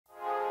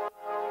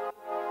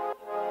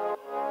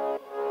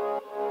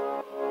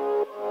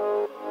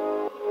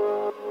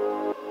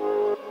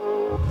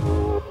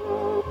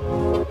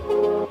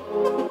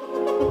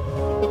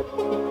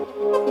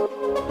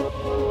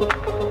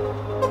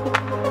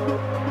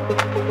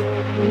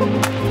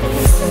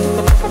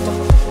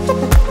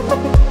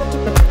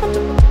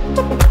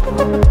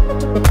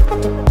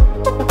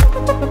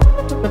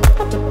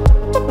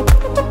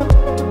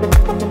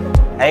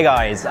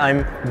guys,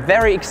 I'm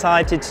very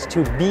excited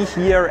to be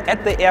here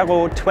at the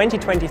AERO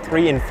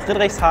 2023 in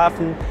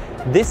Friedrichshafen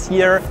this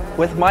year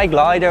with my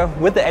glider,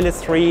 with the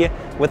LS3,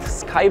 with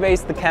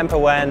Skybase the camper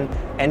van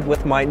and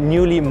with my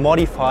newly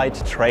modified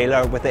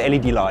trailer with the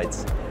LED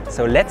lights.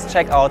 So let's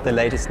check out the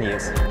latest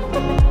news.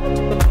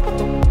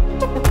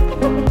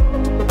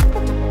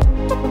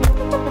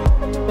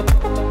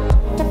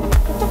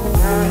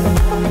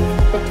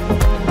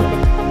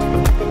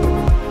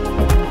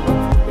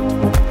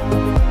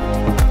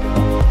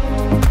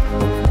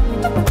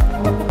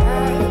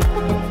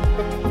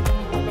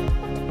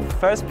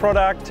 First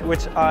product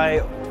which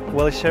I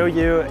will show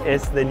you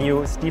is the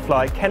new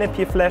Stefan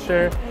canopy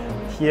flasher,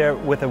 here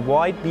with a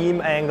wide beam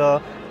angle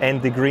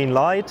and the green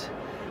light.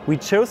 We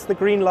chose the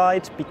green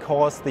light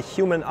because the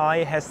human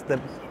eye has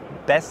the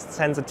best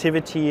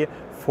sensitivity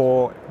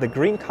for the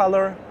green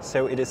color,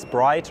 so it is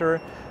brighter,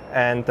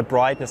 and the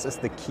brightness is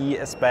the key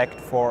aspect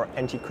for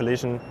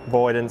anti-collision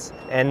avoidance.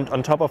 And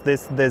on top of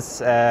this,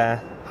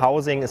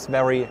 housing is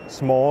very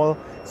small,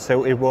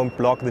 so it won't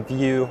block the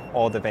view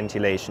or the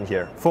ventilation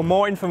here. For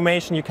more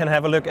information, you can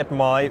have a look at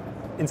my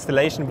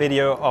installation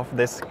video of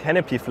this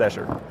canopy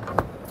flasher.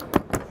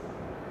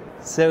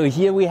 So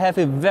here we have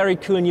a very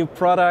cool new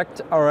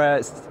product,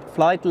 our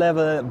flight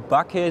level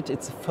bucket.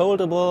 It's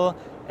foldable,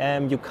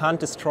 you can't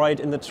destroy it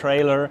in the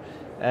trailer,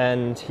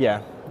 and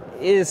yeah,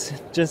 it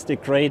is just a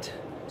great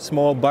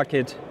small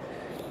bucket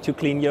to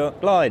clean your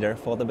glider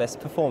for the best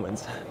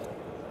performance.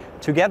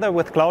 Together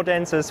with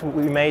Clouddancers,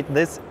 we made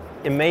this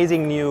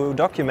amazing new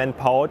document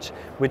pouch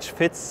which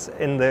fits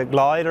in the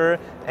glider,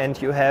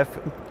 and you have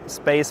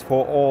space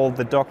for all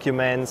the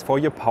documents, for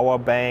your power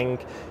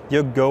bank,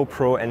 your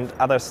GoPro and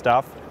other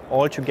stuff,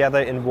 all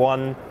together in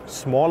one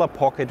smaller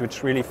pocket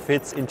which really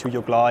fits into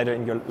your glider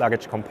in your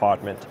luggage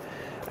compartment.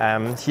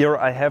 Here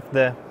I have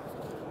the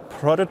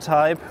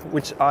prototype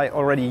which I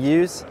already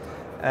use,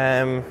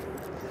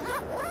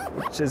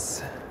 which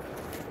is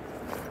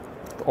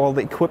all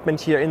the equipment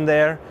here in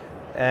there.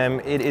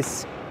 It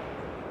is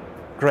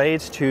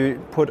great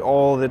to put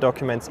all the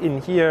documents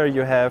in here.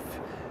 You have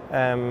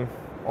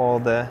all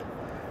the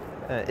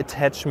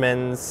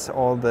attachments,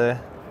 all the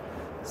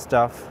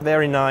stuff.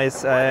 Very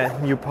nice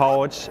new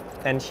pouch.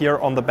 And here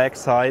on the back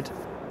side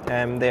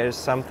there's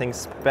something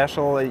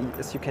special.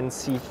 As you can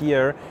see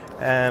here,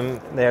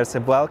 there's a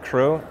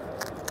Velcro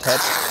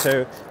attached,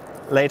 so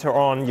later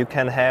on you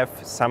can have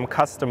some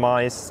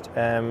customized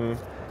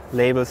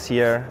labels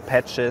here,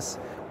 patches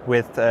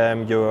with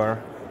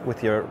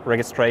your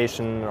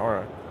registration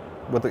or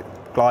with the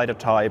glider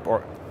type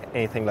or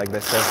anything like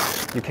this.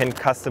 So you can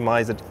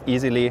customize it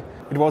easily.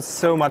 It was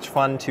so much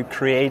fun to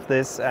create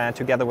this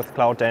together with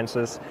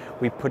Clouddancers.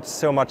 We put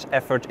so much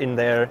effort in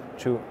there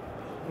to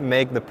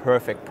make the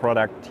perfect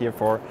product here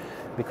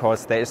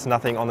because there is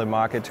nothing on the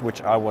market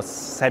which I was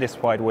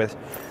satisfied with,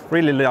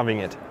 really loving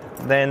it.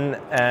 Then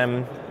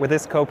with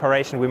this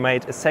cooperation we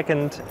made a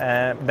second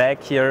bag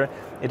here.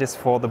 It is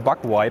for the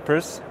bug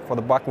wipers, for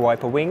the bug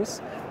wiper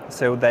wings,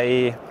 so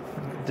it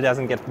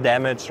doesn't get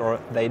damaged or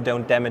they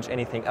don't damage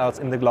anything else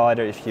in the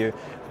glider if you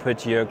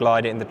put your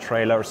glider in the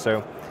trailer or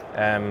so.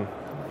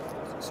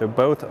 So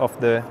both of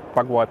the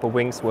bug wiper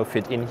wings will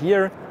fit in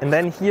here. And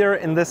then here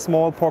in this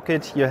small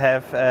pocket you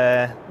have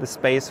the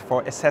space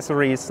for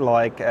accessories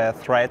like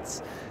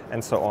threads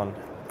and so on.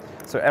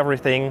 So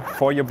everything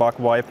for your bug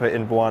wiper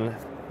in one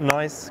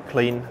nice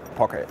clean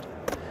pocket.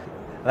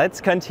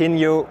 Let's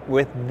continue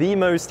with the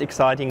most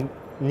exciting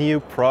new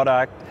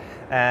product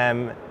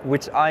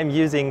which I'm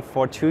using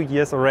for 2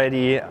 years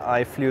already.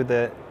 I flew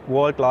the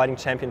World Gliding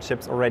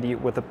Championships already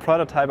with a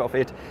prototype of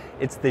it.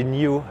 It's the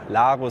new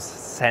Larus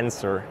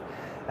sensor.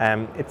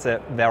 It's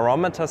a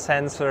barometer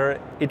sensor.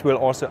 It will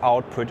also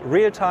output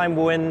real-time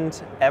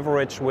wind,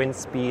 average wind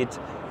speed,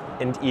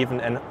 and even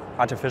an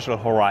artificial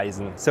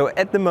horizon. So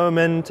at the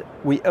moment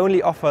we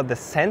only offer the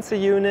sensor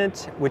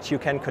unit, which you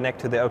can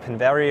connect to the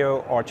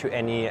OpenVario or to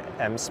any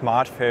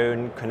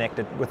smartphone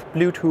connected with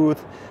Bluetooth,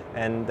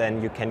 and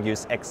then you can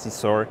use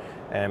Exisor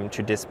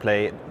to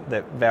display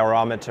the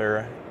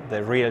barometer,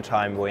 the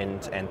real-time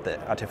wind and the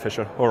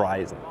artificial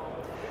horizon.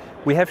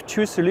 We have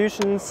two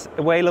solutions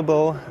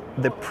available.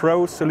 The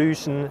Pro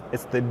solution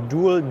is the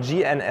dual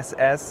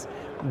GNSS.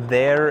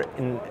 There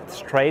in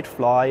straight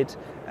flight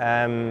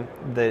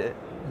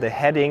the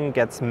heading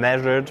gets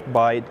measured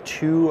by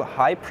two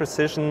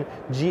high-precision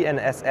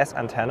GNSS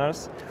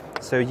antennas.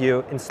 So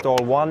you install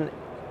one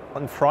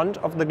in front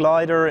of the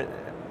glider,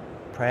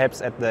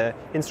 perhaps at the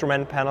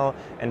instrument panel,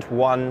 and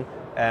one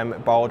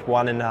about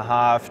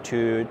 1.5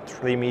 to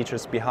 3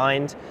 meters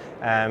behind.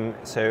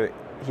 So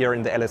here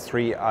in the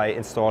LS3 I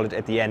installed it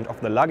at the end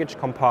of the luggage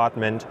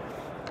compartment,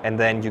 and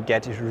then you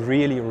get a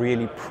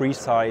really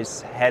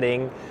precise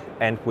heading,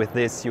 and with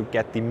this you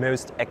get the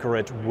most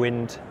accurate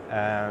wind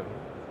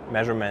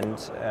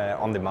measurement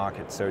on the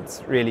market. So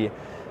it's really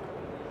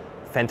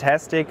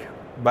fantastic,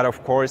 but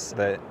of course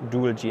the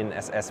dual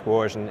GNSS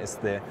version is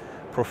the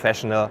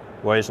professional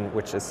version,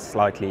 which is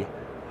slightly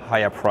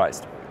higher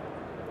priced.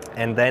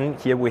 And then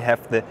here we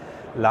have the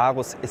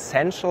Larus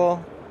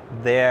Essential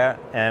There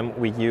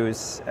we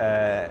use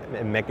a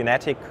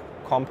magnetic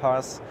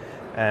compass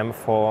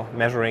for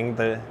measuring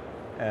the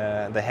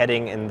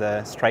heading in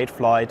the straight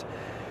flight.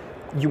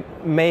 You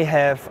may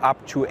have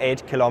up to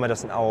 8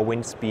 km/h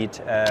wind speed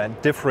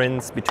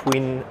difference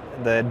between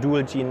the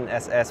dual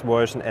GNSS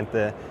version and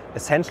the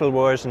essential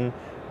version,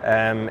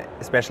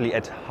 especially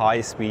at high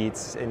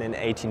speeds in an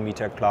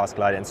 18-meter class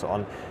glide and so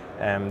on.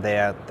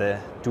 There the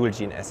dual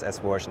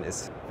GNSS version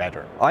is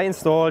better. I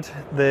installed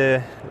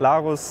the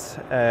Larus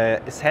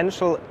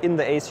Essential in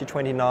the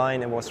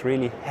AC29 and was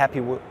really happy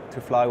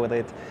to fly with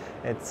it.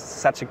 It's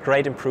such a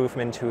great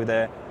improvement to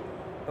the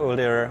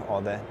older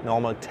or the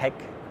normal tech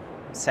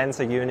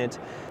sensor unit.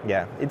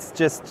 Yeah, it's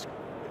just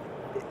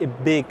a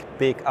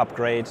big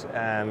upgrade,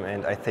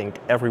 and I think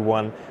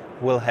everyone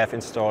will have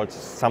installed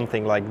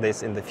something like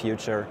this in the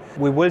future.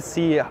 We will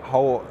see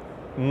how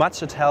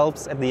much it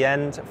helps at the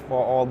end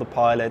for all the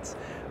pilots,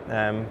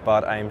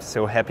 but I'm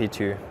so happy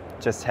to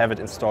just have it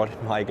installed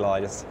in my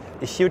gliders.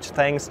 A huge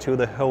thanks to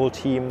the whole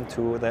team,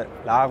 to the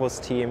Larus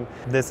team.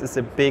 This is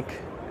a big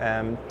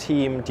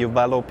team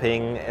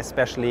developing,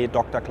 especially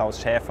Dr.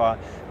 Klaus Schäfer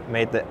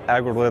made the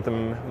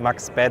algorithm,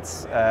 Max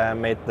Betz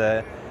made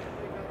the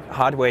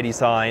hardware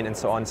design and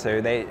so on.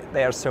 So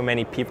there are so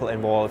many people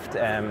involved,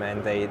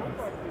 and they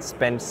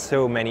spent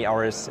so many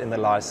hours in the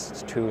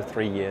last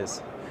 2-3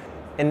 years.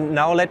 And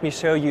now let me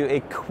show you a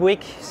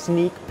quick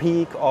sneak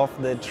peek of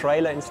the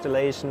trailer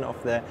installation,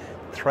 of the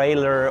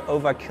trailer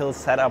overkill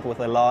setup with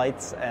the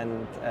lights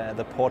and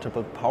the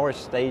portable power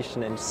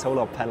station and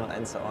solar panel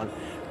and so on.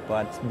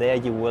 But there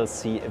you will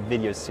see a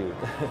video soon.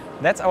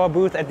 That's our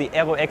booth at the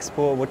AERO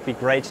Expo. Would be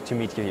great to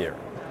meet you here.